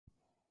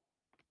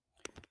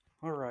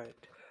All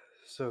right.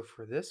 So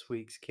for this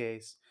week's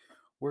case,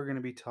 we're going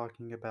to be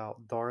talking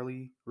about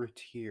Darlie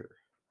Routier.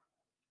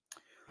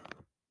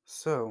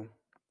 So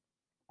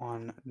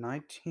on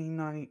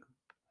 1990,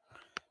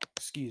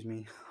 excuse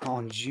me,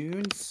 on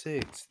June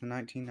 6th,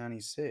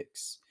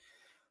 1996,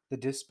 the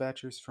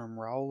dispatchers from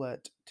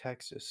Rowlett,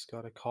 Texas,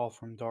 got a call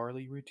from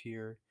Darlie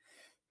Routier,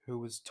 who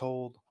was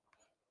told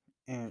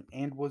and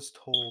was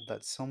told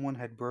that someone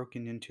had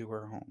broken into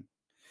her home.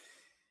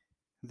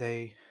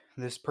 They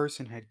this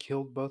person had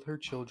killed both her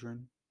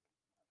children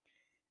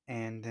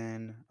and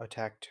then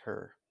attacked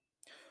her.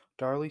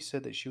 Darlie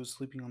said that she was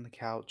sleeping on the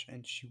couch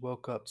and she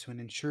woke up to an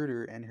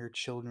intruder and her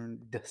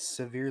children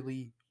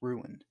severely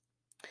ruined.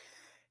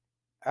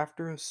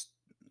 After,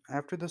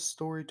 after the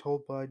story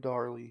told by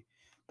Darlie,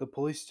 the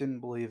police didn't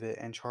believe it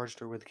and charged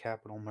her with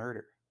capital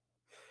murder.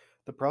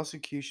 The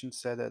prosecution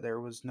said that there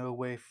was no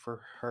way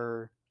for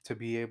her to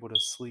be able to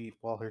sleep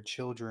while her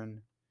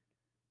children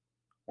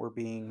were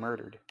being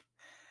murdered.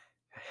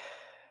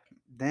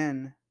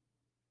 Then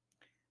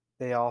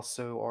they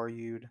also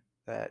argued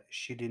that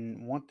she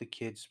didn't want the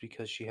kids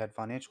because she had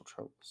financial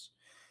troubles.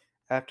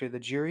 After the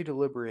jury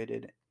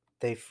deliberated,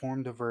 they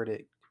formed a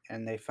verdict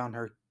and they found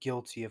her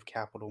guilty of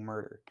capital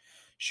murder.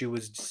 She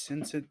was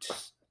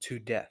sentenced to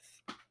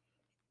death.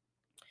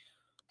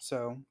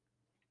 So,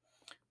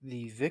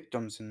 the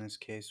victims in this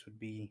case would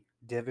be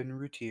Devin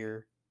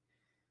Routier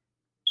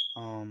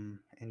and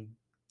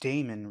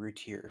Damon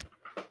Routier.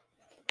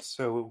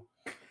 So,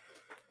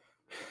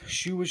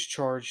 she was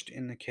charged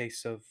in the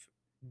case of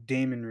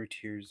Damon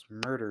Routier's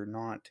murder,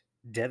 not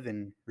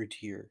Devin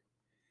Routier.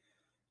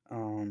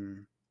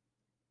 Um,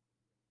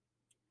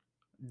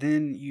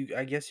 then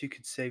I guess you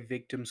could say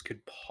victims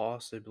could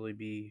possibly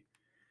be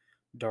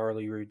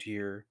Darlie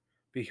Routier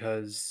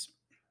because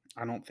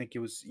I don't think it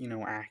was,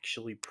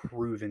 actually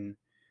proven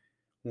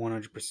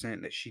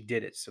 100% that she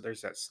did it. So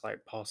there's that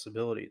slight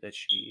possibility that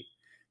she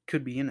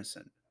could be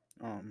innocent.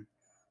 Um,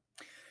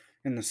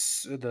 and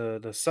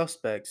the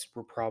suspects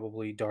were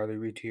probably Darlie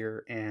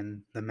Routier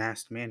and the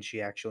masked man she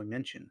actually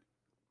mentioned.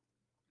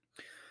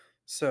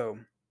 So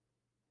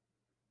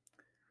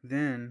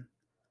then,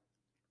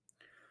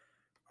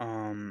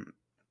 um,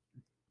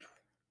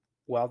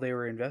 while they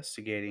were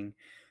investigating,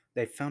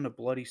 they found a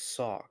bloody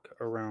sock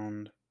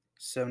around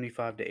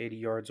 75 to 80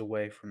 yards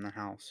away from the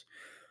house,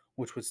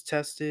 which was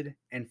tested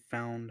and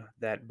found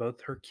that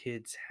both her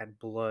kids had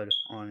blood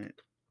on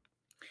it.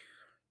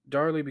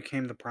 Darlie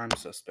became the prime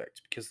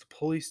suspect because the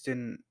police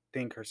didn't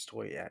think her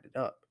story added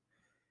up.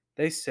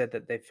 They said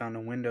that they found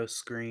a window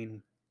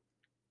screen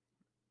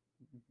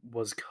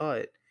was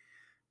cut,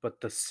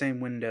 but the same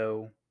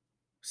window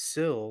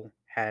sill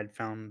had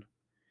found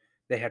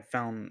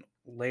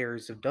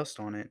layers of dust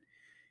on it,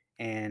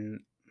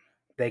 and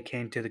they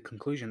came to the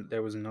conclusion that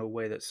there was no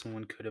way that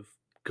someone could have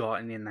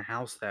gotten in the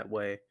house that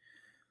way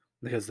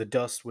because the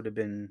dust would have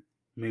been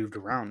moved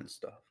around and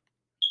stuff.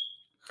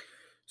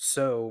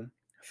 So,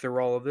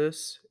 through all of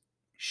this,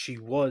 she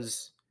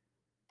was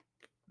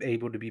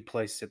able to be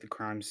placed at the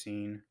crime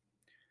scene,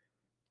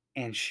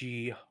 and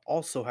she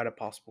also had a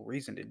possible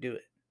reason to do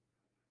it.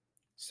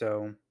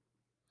 So,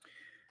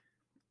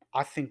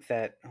 I think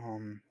that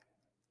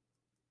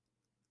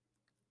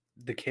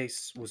the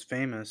case was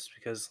famous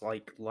because,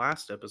 like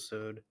last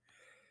episode,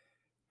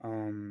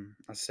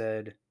 I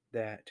said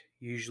that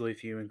usually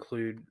if you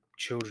include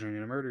children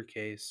in a murder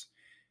case,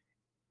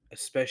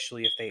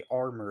 especially if they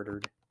are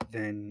murdered,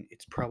 then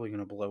it's probably going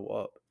to blow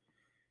up.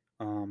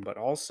 But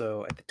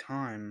also, at the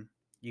time,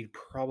 you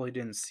probably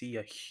didn't see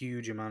a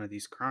huge amount of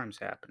these crimes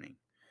happening.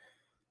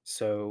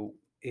 So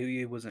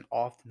it wasn't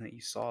often that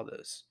you saw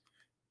this.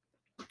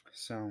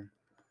 So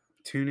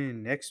tune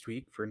in next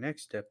week for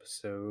next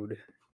episode.